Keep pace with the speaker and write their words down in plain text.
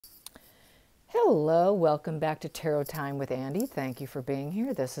Hello, welcome back to Tarot Time with Andy. Thank you for being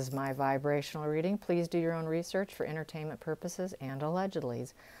here. This is my vibrational reading. Please do your own research for entertainment purposes and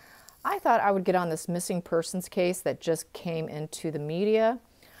allegedlys. I thought I would get on this missing persons case that just came into the media.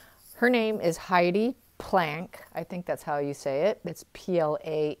 Her name is Heidi Planck. I think that's how you say it. It's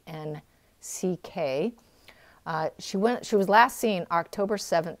P-L-A-N-C-K. She was last seen October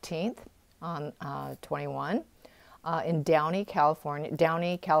 17th on 21 in Downey,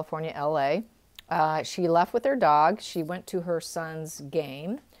 California, LA. She left with her dog. She went to her son's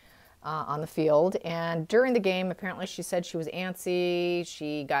game on the field, and during the game, apparently she said she was antsy,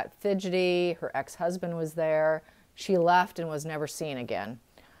 she got fidgety, her ex-husband was there. She left and was never seen again.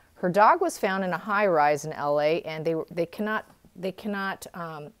 Her dog was found in a high-rise in LA, and they cannot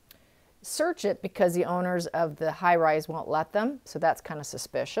search it because the owners of the high-rise won't let them, so that's kind of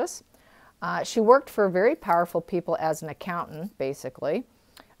suspicious. She worked for very powerful people as an accountant, basically.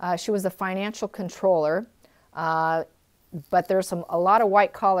 She was a financial controller, but there's a lot of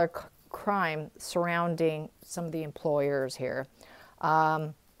white-collar crime surrounding some of the employers here.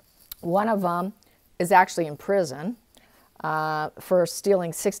 One of them is actually in prison for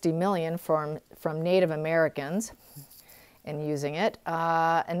stealing $60 million from Native Americans and using it.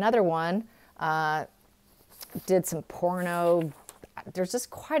 Another one did some porno. There's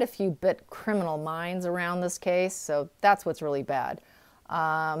just quite a few bit criminal minds around this case, so that's what's really bad.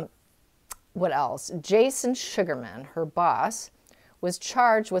 What else? Jason Sugarman, her boss, was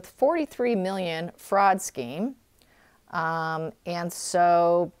charged with $43 million fraud scheme, and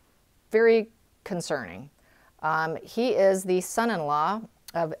so very concerning. He is the son-in-law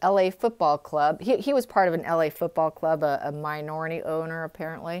of LA Football Club. He was part of an LA Football Club, a minority owner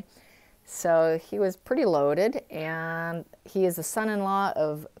apparently. So he was pretty loaded, and he is the son-in-law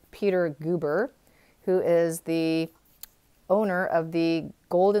of Peter Guber, who is the owner of the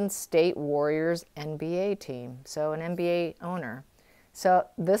Golden State Warriors NBA team. So an NBA owner. So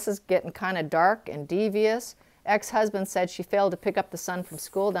this is getting kind of dark and devious. Ex-husband said she failed to pick up the son from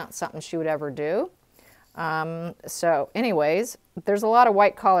school, not something she would ever do. So anyways, there's a lot of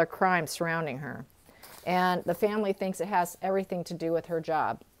white-collar crime surrounding her. And the family thinks it has everything to do with her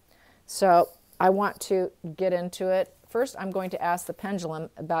job. So I want to get into it. First, I'm going to ask the pendulum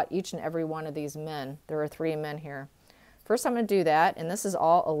about each and every one of these men. There are 3 men here. First, I'm going to do that, and this is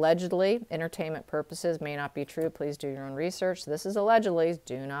all allegedly, entertainment purposes, may not be true. Please do your own research. This is allegedly.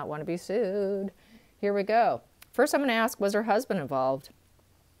 Do not want to be sued. Here we go. First, I'm going to ask, was her husband involved?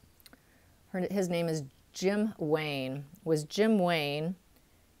 His name is Jim Wayne. Was Jim Wayne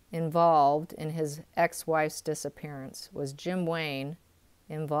involved in his ex-wife's disappearance? Was Jim Wayne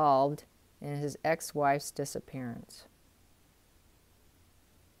involved in his ex-wife's disappearance?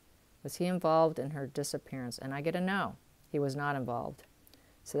 Was he involved in her disappearance? And I get a no. He was not involved.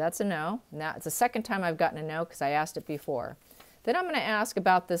 So that's a no. Now, it's the second time I've gotten a no because I asked it before. Then I'm going to ask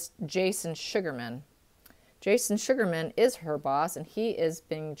about this Jason Sugarman. Jason Sugarman is her boss, and he is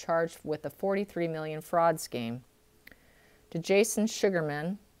being charged with a $43 million fraud scheme. Did Jason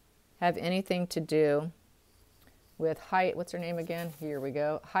Sugarman have anything to do with what's her name again? Here we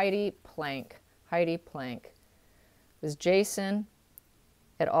go. Heidi Planck. Heidi Planck. Was Jason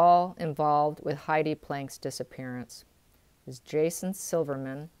at all involved with Heidi Planck's disappearance? Was Jason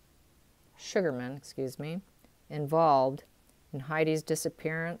Sugarman, involved in Heidi's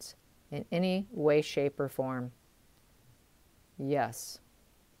disappearance in any way, shape, or form? Yes.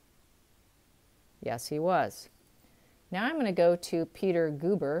 Yes, he was. Now I'm going to go to Peter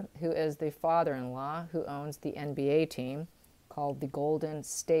Guber, who is the father-in-law who owns the NBA team called the Golden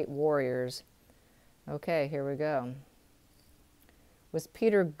State Warriors. Okay, here we go. Was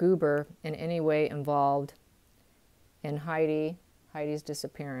Peter Guber in any way involved in Heidi's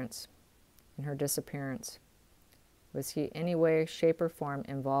disappearance, in her disappearance? Was he in any way, shape, or form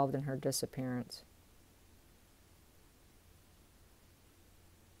involved in her disappearance?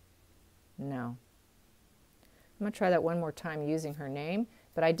 No. I'm going to try that one more time using her name,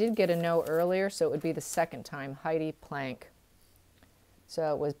 but I did get a no earlier, so it would be the second time, Heidi Planck.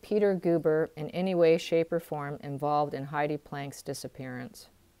 So was Peter Guber in any way, shape, or form involved in Heidi Planck's disappearance?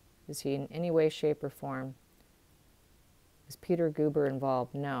 Is he in any way, shape, or form? Was Peter Guber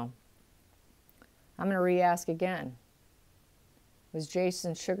involved? No. I'm going to re-ask again. Was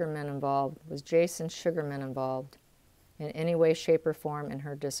Jason Sugarman involved? Was Jason Sugarman involved in any way, shape, or form in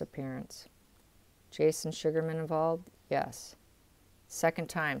her disappearance? Jason Sugarman involved? Yes. Second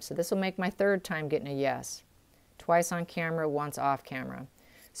time. So this will make my third time getting a yes. Twice on camera, once off camera.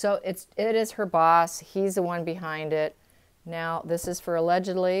 So it is her boss. He's the one behind it. Now, this is for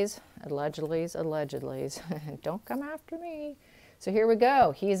allegedlys. Allegedlys. Don't come after me. So here we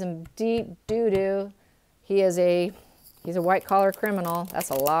go. He's in deep doo-doo. He's a white-collar criminal. That's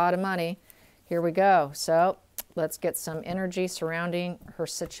a lot of money. Here we go. So let's get some energy surrounding her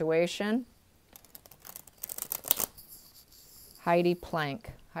situation. Heidi Planck.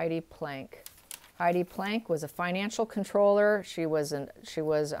 Heidi Planck. Heidi Planck was a financial controller. She was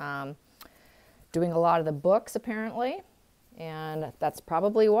doing a lot of the books, apparently. And that's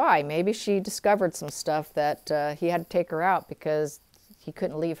probably why. Maybe she discovered some stuff that he had to take her out because he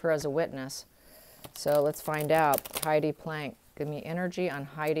couldn't leave her as a witness. So let's find out. Heidi Planck. Give me energy on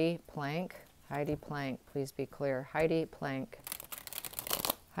Heidi Planck. Heidi Planck, please be clear. Heidi Planck.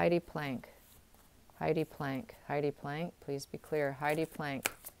 Heidi Planck. Heidi Planck. Heidi Planck, please be clear. Heidi Planck.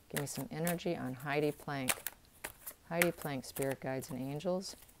 Give me some energy on Heidi Planck. Heidi Planck, spirit guides and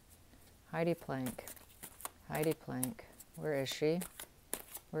angels. Heidi Planck. Heidi Planck. Where is she?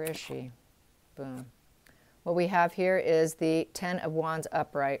 Where is she? Boom. What we have here is the Ten of Wands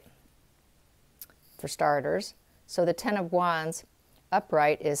upright, for starters. So the Ten of Wands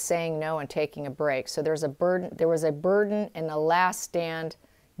upright is saying no and taking a break. So there's a burden. There was a burden in the last stand,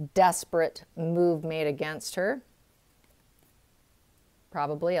 desperate move made against her.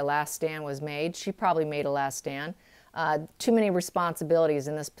 Probably a last stand was made. She probably made a last stand. Too many responsibilities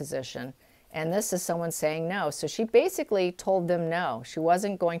in this position. And this is someone saying no. So she basically told them no. She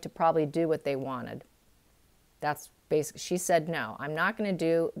wasn't going to probably do what they wanted. That's basically, she said no. I'm not going to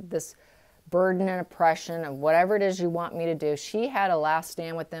do this burden and oppression of whatever it is you want me to do. She had a last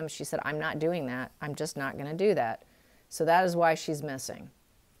stand with them. She said, I'm not doing that. I'm just not going to do that. So that is why she's missing.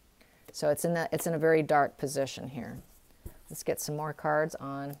 So it's in a very dark position here. Let's get some more cards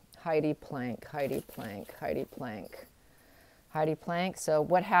on Heidi Planck. Heidi Planck. Heidi Planck. Heidi Planck. So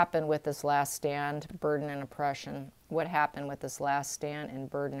what happened with this last stand, burden and oppression? What happened with this last stand and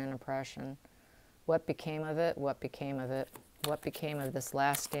burden and oppression? What became of it? What became of it? What became of this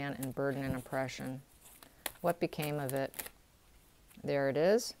last stand and burden and oppression? What became of it? There it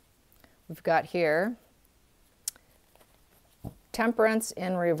is. We've got here Temperance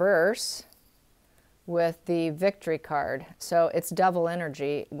in reverse with the Victory card. So it's devil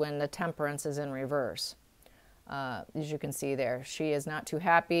energy when the Temperance is in reverse. As you can see there, she is not too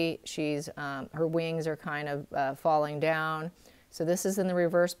happy. She's her wings are kind of falling down. So this is in the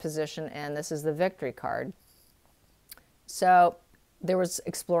reverse position, and this is the Victory card. So there was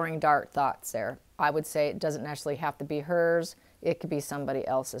exploring dark thoughts there. I would say it doesn't necessarily have to be hers. It could be somebody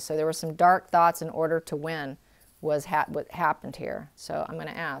else's. So there were some dark thoughts in order to win was what happened here. So I'm going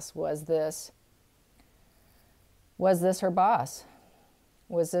to ask, was this her boss?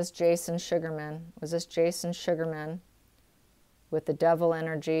 Was this Jason Sugarman? Was this Jason Sugarman with the devil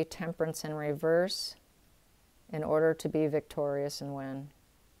energy, Temperance in reverse, in order to be victorious and win?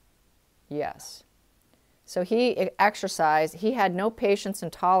 Yes. So he exercised, he had no patience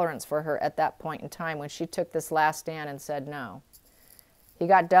and tolerance for her at that point in time when she took this last stand and said no. He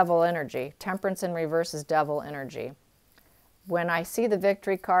got devil energy. Temperance in reverse is devil energy. When I see the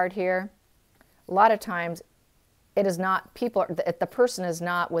Victory card here, a lot of times it is not, the person is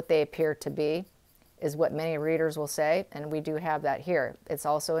not what they appear to be, is what many readers will say, and we do have that here. It's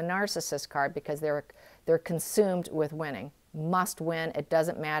also a narcissist card because they're consumed with winning. Must win, it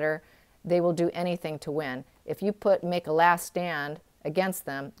doesn't matter. They will do anything to win. If you make a last stand against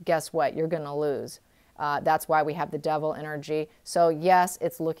them, guess what? You're going to lose. That's why we have the devil energy. So yes,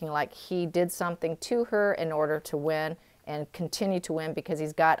 it's looking like he did something to her in order to win and continue to win because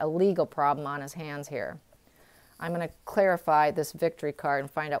he's got a legal problem on his hands here. I'm going to clarify this Victory card and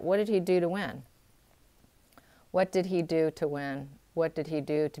find out, what did he do to win? What did he do to win? What did he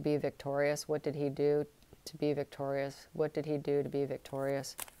do to be victorious? What did he do to be victorious? What did he do to be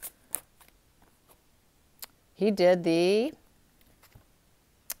victorious? He did the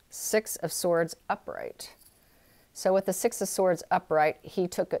Six of Swords upright. So with the Six of Swords upright, he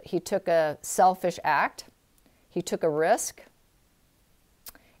took a selfish act. He took a risk.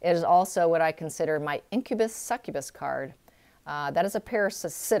 It is also what I consider my incubus succubus card. That is a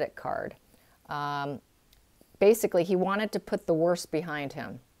parasitic card. Basically, he wanted to put the worst behind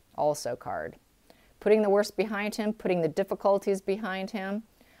him, also card. Putting the worst behind him, putting the difficulties behind him,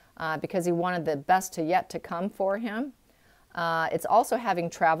 because he wanted the best yet to come for him. It's also having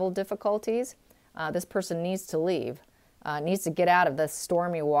travel difficulties. This person needs to leave, needs to get out of the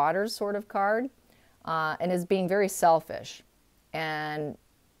stormy waters sort of card, and is being very selfish and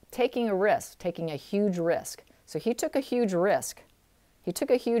taking a risk, taking a huge risk. So he took a huge risk. He took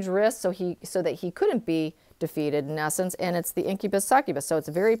a huge risk so that he couldn't be defeated in essence, and it's the incubus succubus. So it's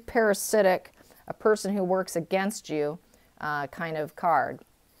a very parasitic, a person who works against you kind of card.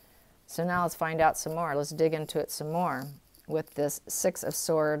 So now let's find out some more. Let's dig into it some more. with this Six of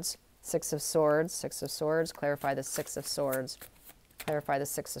Swords, Six of Swords, Six of Swords. Clarify the Six of Swords. Clarify the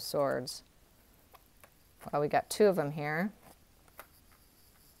Six of Swords. Well, we got two of them here.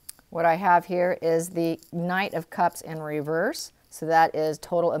 What I have here is the Knight of Cups in reverse. So that is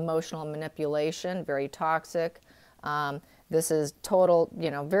total emotional manipulation, very toxic. This is total,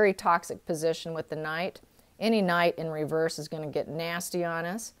 very toxic position with the Knight. Any Knight in reverse is going to get nasty on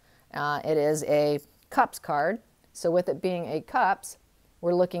us. It is a Cups card. So with it being a Cups,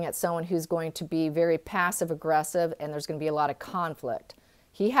 we're looking at someone who's going to be very passive-aggressive, and there's going to be a lot of conflict.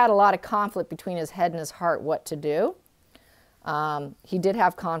 He had a lot of conflict between his head and his heart what to do. He did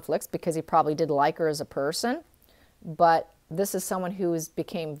have conflicts because he probably did like her as a person, but this is someone who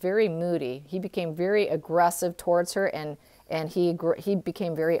became very moody. He became very aggressive towards her, and he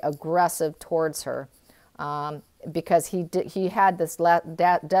became very aggressive towards her because he had this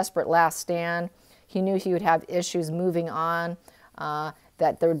desperate last stand. He knew he would have issues moving on,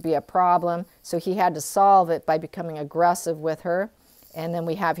 that there would be a problem, so he had to solve it by becoming aggressive with her. And then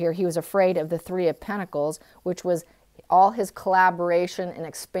we have here, he was afraid of the Three of Pentacles, which was all his collaboration and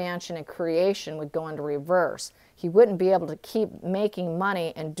expansion and creation would go into reverse. He wouldn't be able to keep making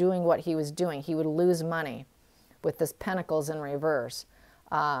money and doing what he was doing. He would lose money with this Pentacles in reverse.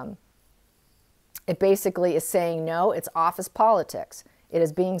 It basically is saying no, it's office politics. It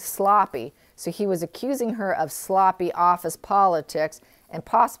is being sloppy. So he was accusing her of sloppy office politics and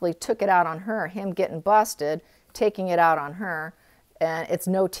possibly took it out on her, him getting busted, taking it out on her, and it's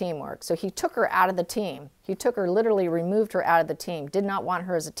no teamwork. So he took her out of the team. He took her, literally removed her out of the team, did not want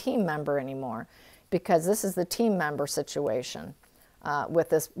her as a team member anymore, because this is the team member situation with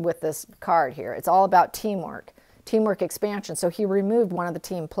this card here. It's all about teamwork, teamwork expansion. So he removed one of the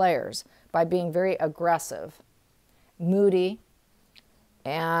team players by being very aggressive, moody,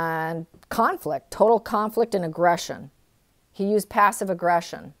 and conflict, total conflict and aggression. He used passive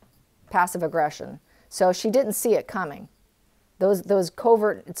aggression. So she didn't see it coming. Those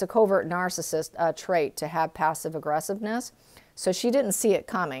covert, it's a covert narcissist trait to have passive aggressiveness. So she didn't see it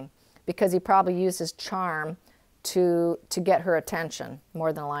coming because he probably used his charm to get her attention,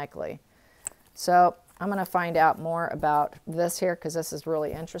 more than likely. So I'm going to find out more about this here because this is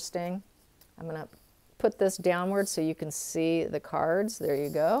really interesting. I'm going to put this downward so you can see the cards. There you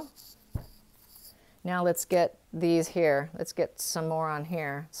go. Now let's get these here. Let's get some more on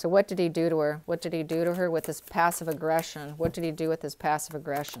here. So what did he do to her? What did he do to her with his passive aggression? What did he do with his passive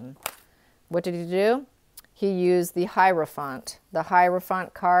aggression? What did he do? He used the Hierophant. The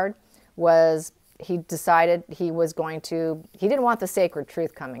Hierophant card was, he decided he was going to, he didn't want the sacred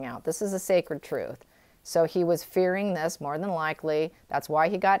truth coming out. This is a sacred truth. So he was fearing this more than likely. That's why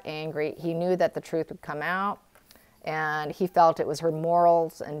he got angry. He knew that the truth would come out, and he felt it was her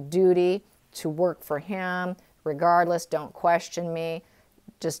morals and duty to work for him. Regardless, don't question me,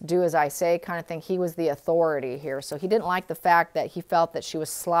 just do as I say kind of thing. He was the authority here. So he didn't like the fact that he felt that she was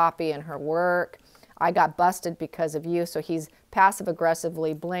sloppy in her work. I got busted because of you. So he's passive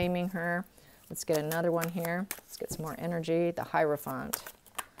aggressively blaming her. Let's get another one here. Let's get some more energy. The Hierophant.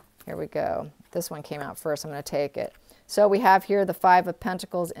 Here we go. This one came out first. I'm going to take it. So we have here the Five of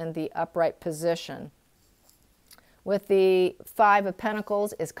Pentacles in the upright position. With the Five of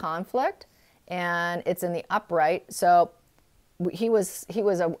Pentacles is conflict, and it's in the upright. So he was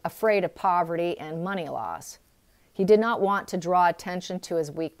afraid of poverty and money loss. He did not want to draw attention to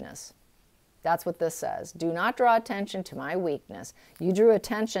his weakness. That's what this says. Do not draw attention to my weakness. You drew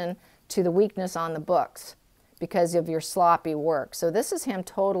attention to the weakness on the books because of your sloppy work. So this is him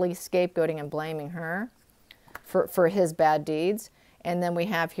totally scapegoating and blaming her for his bad deeds. And then we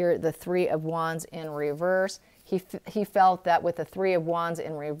have here the Three of Wands in reverse. He felt that with the Three of Wands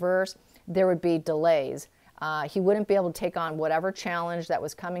in reverse, there would be delays. He wouldn't be able to take on whatever challenge that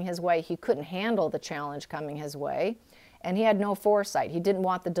was coming his way. He couldn't handle the challenge coming his way. And he had no foresight. He didn't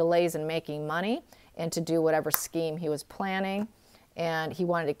want the delays in making money and to do whatever scheme he was planning. And he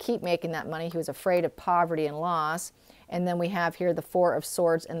wanted to keep making that money. He was afraid of poverty and loss. And then we have here the Four of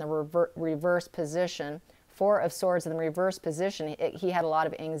Swords in the reverse position. Four of Swords in the reverse position, he had a lot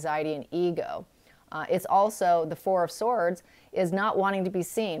of anxiety and ego. It's also, the Four of Swords is not wanting to be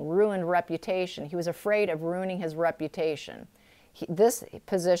seen, ruined reputation. He was afraid of ruining his reputation. This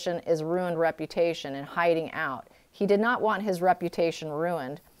position is ruined reputation and hiding out. He did not want his reputation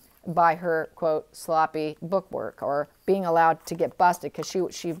ruined by her, quote, sloppy bookwork or being allowed to get busted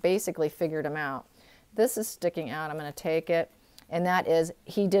because she basically figured him out. This is sticking out. I'm going to take it. And that is,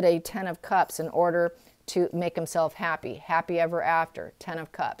 he did a 10 of Cups in order to make himself happy. Happy ever after, 10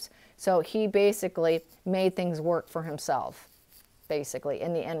 of Cups. So he basically made things work for himself, basically,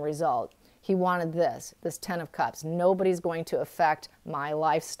 in the end result. He wanted this 10 of Cups. Nobody's going to affect my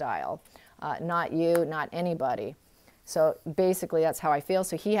lifestyle. Not you, not anybody. So basically that's how I feel.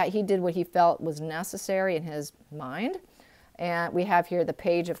 So he did what he felt was necessary in his mind. And we have here the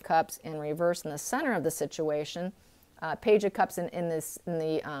Page of Cups in reverse in the center of the situation. Page of Cups in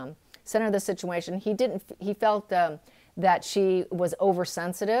the center of the situation. He felt that she was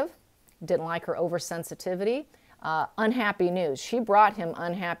oversensitive, didn't like her oversensitivity. Unhappy news. She brought him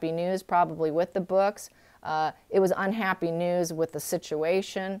unhappy news, probably with the books. It was unhappy news with the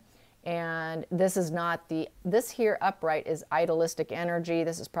situation. And this is not this here upright is idealistic energy.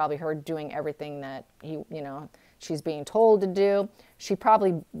 This is probably her doing everything that she's being told to do. She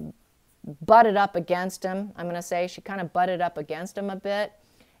probably butted up against him, I'm going to say. She kind of butted up against him a bit.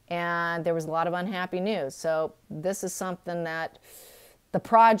 And there was a lot of unhappy news. So this is something that the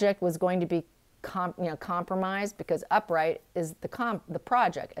project was going to be compromised, because upright is the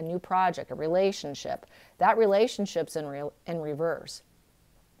project, a new project, a relationship. That relationship's in reverse.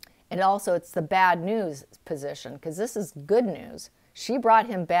 And also it's the bad news position, because this is good news. She brought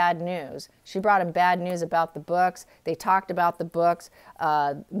him bad news. She brought him bad news about the books. They talked about the books,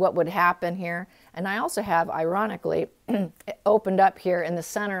 what would happen here. And I also have, ironically, opened up here in the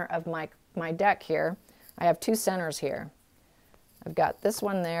center of my deck here. I have two centers here. I've got this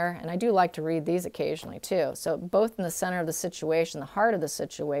one there, and I do like to read these occasionally too. So both in the center of the situation, the heart of the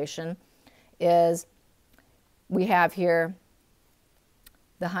situation, is we have here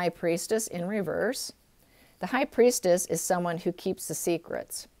the High Priestess in reverse. The High Priestess is someone who keeps the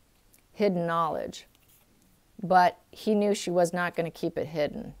secrets, hidden knowledge. But he knew she was not going to keep it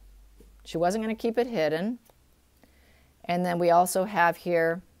hidden. She wasn't going to keep it hidden. And then we also have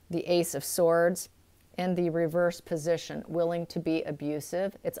here the Ace of Swords in the reverse position, willing to be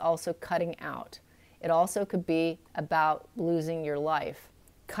abusive. It's also cutting out. It also could be about losing your life,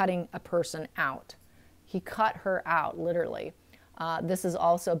 cutting a person out. He cut her out, literally. This is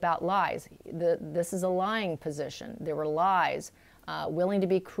also about lies. This is a lying position. There were lies, willing to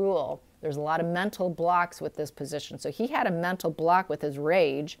be cruel. There's a lot of mental blocks with this position. So he had a mental block with his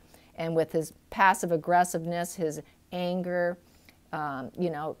rage and with his passive aggressiveness, his anger,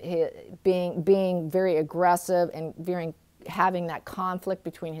 being very aggressive and having that conflict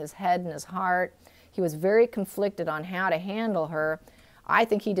between his head and his heart. He was very conflicted on how to handle her. I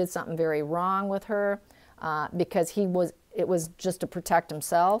think he did something very wrong with her because it was just to protect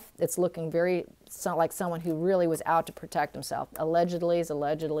himself. It's looking very like someone who really was out to protect himself. Allegedly.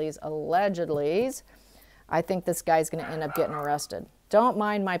 I think this guy's going to end up getting arrested. Don't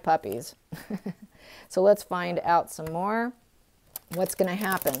mind my puppies. So let's find out some more. What's going to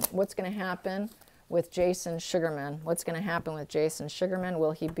happen? What's going to happen with Jason Sugarman? What's going to happen with Jason Sugarman?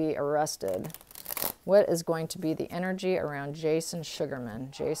 Will he be arrested? What is going to be the energy around Jason Sugarman?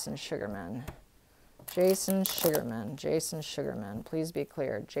 Jason Sugarman. Jason Sugarman. Jason Sugarman. Please be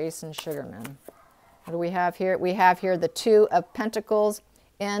clear. Jason Sugarman. What do we have here? We have here the Two of Pentacles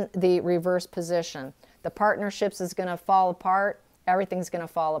in the reverse position. The partnerships is going to fall apart. Everything's going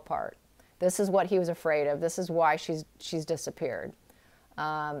to fall apart. This is what he was afraid of. This is why she's disappeared.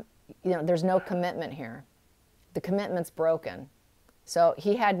 There's no commitment here. The commitment's broken. So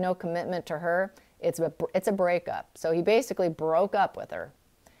he had no commitment to her. It's a breakup. So he basically broke up with her.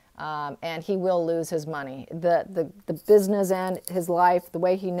 And he will lose his money. The business end, his life, the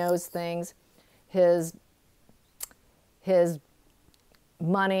way he knows things, his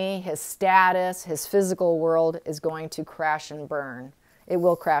money, his status, his physical world is going to crash and burn. It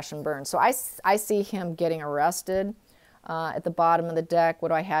will crash and burn. So I see him getting arrested. At the bottom of the deck, what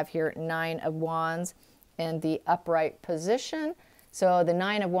do I have here? 9 of Wands in the upright position. So the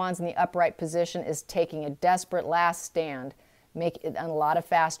 9 of Wands in the upright position is taking a desperate last stand, making a lot of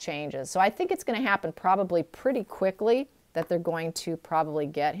fast changes. So I think it's going to happen probably pretty quickly that they're going to probably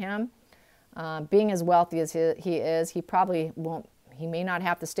get him. Being as wealthy as he is, he probably won't. He may not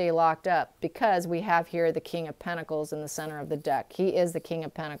have to stay locked up, because we have here the King of Pentacles in the center of the deck. He is the King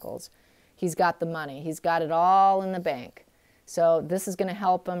of Pentacles. He's got the money. He's got it all in the bank. So this is going to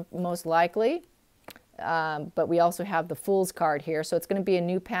help him most likely. But we also have the Fool's card here. So it's going to be a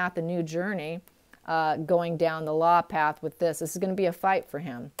new path, a new journey going down the law path with this. This is going to be a fight for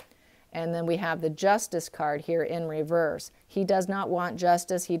him. And then we have the Justice card here in reverse. He does not want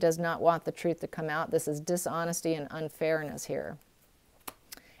justice. He does not want the truth to come out. This is dishonesty and unfairness here.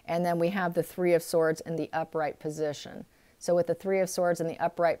 And then we have the Three of Swords in the upright position. So with the Three of Swords in the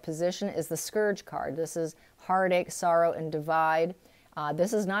upright position is the Scourge card. This is heartache, sorrow, and divide.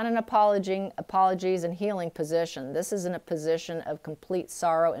 This is not an apologies and healing position. This is in a position of complete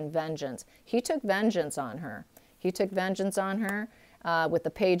sorrow and vengeance. He took vengeance on her. He took vengeance on her. with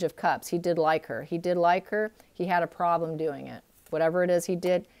the Page of Cups. He did like her. He did like her. He had a problem doing it. Whatever it is he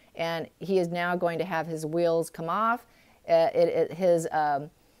did, and he is now going to have his wheels come off.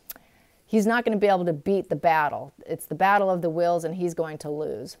 He's not going to be able to beat the battle. It's the battle of the wills, and he's going to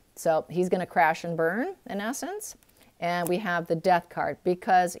lose. So he's going to crash and burn, in essence. And we have the Death card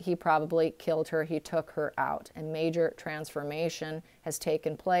because he probably killed her. He took her out. And major transformation has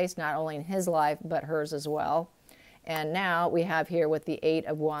taken place, not only in his life, but hers as well. And now we have here with the Eight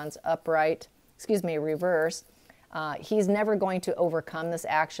of Wands upright, reverse. He's never going to overcome this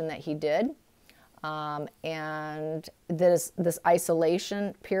action that he did. And this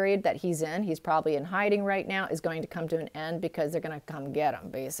isolation period that he's in, he's probably in hiding right now, is going to come to an end because they're going to come get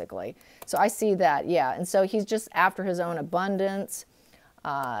him, basically. So I see that, yeah. And so he's just after his own abundance.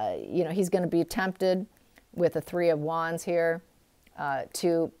 You know, he's going to be tempted with the Three of Wands here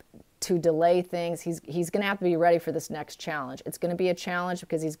to delay things. He's going to have to be ready for this next challenge. It's going to be a challenge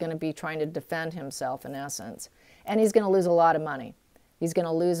because he's going to be trying to defend himself, in essence. And he's going to lose a lot of money. He's going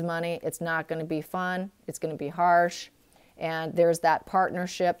to lose money. It's not going to be fun. It's going to be harsh. And there's that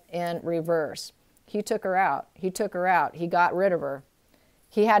partnership in reverse. He took her out. He took her out. He got rid of her.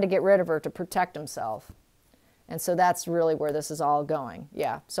 He had to get rid of her to protect himself. And so that's really where this is all going.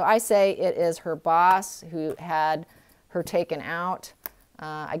 Yeah. So I say it is her boss who had her taken out.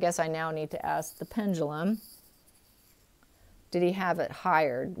 I guess I now need to ask the pendulum. Did he have it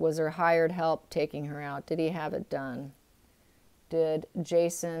hired? Was there hired help taking her out? Did he have it done? Did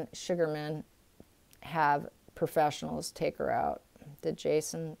Jason Sugarman have professionals take her out? Did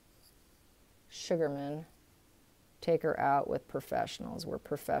Jason Sugarman take her out with professionals? Were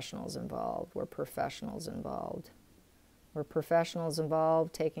professionals involved? Were professionals involved? Were professionals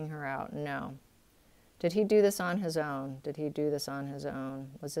involved taking her out? No. Did he do this on his own? Did he do this on his own?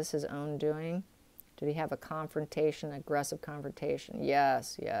 Was this his own doing? Did he have a confrontation, aggressive confrontation?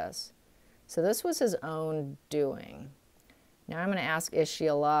 Yes, yes. So this was his own doing. Now I'm going to ask, is she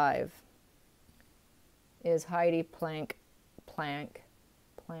alive? Is Heidi Planck,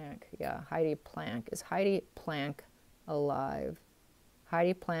 yeah, Heidi Planck. Is Heidi Planck alive?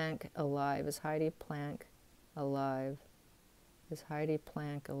 Heidi Planck alive. Is Heidi Planck alive? Is Heidi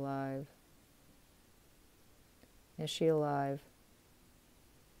Planck alive? Is she alive?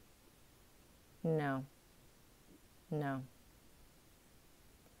 No. No.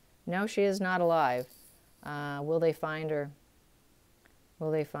 No, she is not alive. Will they find her?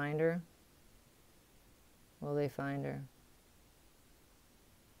 Will they find her? Will they find her?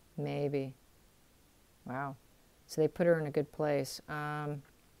 Maybe. Wow. So they put her in a good place.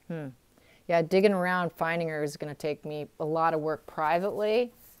 Yeah, digging around, finding her is going to take me a lot of work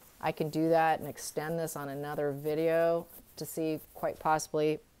privately. I can do that and extend this on another video to see quite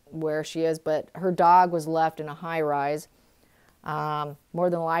possibly where she is. But her dog was left in a high-rise. More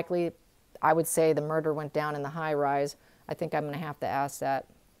than likely, I would say the murder went down in the high-rise. I think I'm going to have to ask that.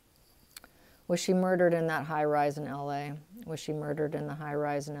 Was she murdered in that high-rise in L.A.? Was she murdered in the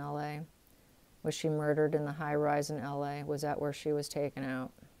high-rise in L.A.? Was she murdered in the high-rise in L.A.? Was that where she was taken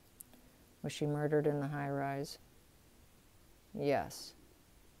out? Was she murdered in the high-rise? Yes.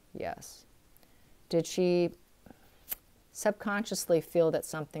 Yes. Did she subconsciously feel that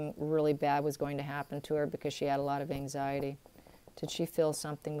something really bad was going to happen to her because she had a lot of anxiety? Did she feel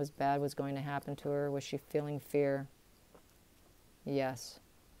something bad was going to happen to her? Was she feeling fear? Yes.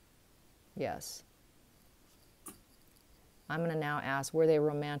 Yes. I'm going to now ask, were they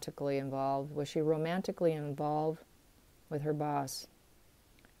romantically involved? Was she romantically involved with her boss?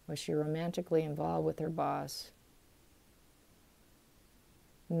 Was she romantically involved with her boss?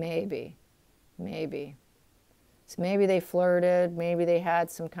 Maybe. Maybe. So maybe they flirted, maybe they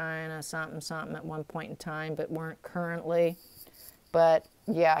had some kind of something at one point in time, but weren't currently. But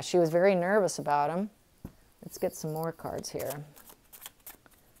yeah, she was very nervous about him. Let's get some more cards here.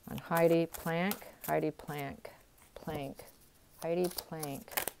 On Heidi Planck, Heidi Planck, Heidi Planck.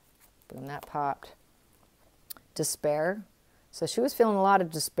 Boom, that popped. Despair. So she was feeling a lot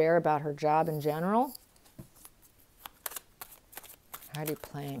of despair about her job in general. Heidi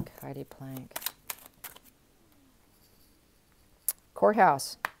Planck, Heidi Planck.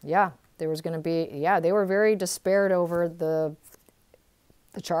 Courthouse. Yeah, there was going to be, yeah, they were very despaired over the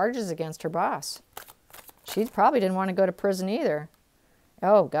charges against her boss. She probably didn't want to go to prison either.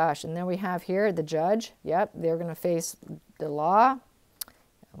 Oh, gosh. And then we have here the judge. Yep, they're going to face the law.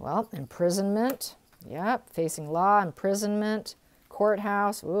 Well, imprisonment. Yep, facing law, imprisonment,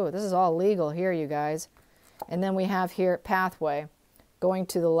 courthouse. Ooh, this is all legal here, you guys. And then we have here pathway. Going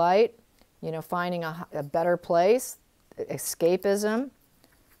to the light, you know, finding a better place, escapism,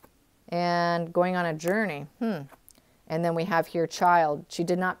 and going on a journey. And And then we have here child. She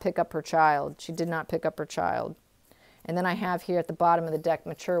did not pick up her child. She did not pick up her child. And then I have here at the bottom of the deck,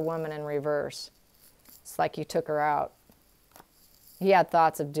 mature woman in reverse. It's like you took her out. He had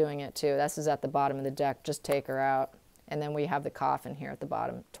thoughts of doing it too. This is at the bottom of the deck. Just take her out. And then we have the coffin here at the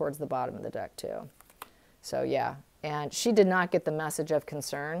bottom, towards the bottom of the deck too. So yeah, and she did not get the message of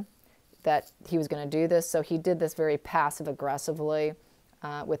concern that he was going to do this. So he did this very passive aggressively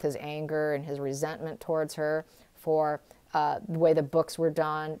with his anger and his resentment towards her for the way the books were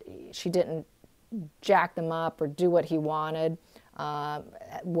done. She didn't jack them up or do what he wanted,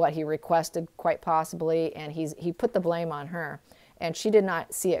 what he requested quite possibly, and he put the blame on her. And she did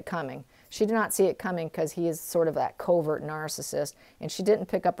not see it coming. She did not see it coming because he is sort of that covert narcissist, and she didn't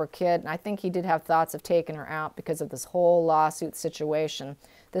pick up her kid. And I think he did have thoughts of taking her out because of this whole lawsuit situation.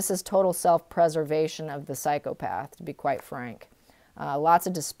 This is total self-preservation of the psychopath, to be quite frank. Lots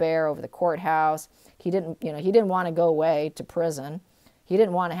of despair over the courthouse. He didn't want to go away to prison. He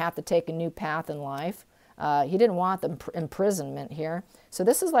didn't want to have to take a new path in life. He didn't want the imprisonment here. So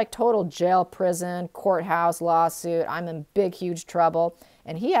this is like total jail, prison, courthouse, lawsuit. I'm in big, huge trouble.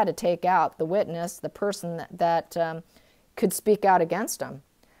 And he had to take out the witness, the person that could speak out against him.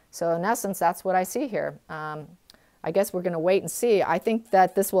 So in essence, that's what I see here. I guess we're going to wait and see. I think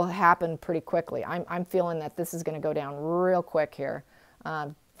that this will happen pretty quickly. I'm feeling that this is going to go down real quick here,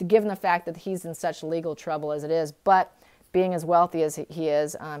 given the fact that he's in such legal trouble as it is. But being as wealthy as he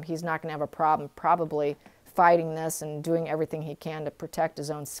is, he's not going to have a problem probably fighting this and doing everything he can to protect his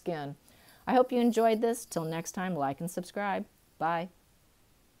own skin. I hope you enjoyed this. Till next time, like and subscribe. Bye.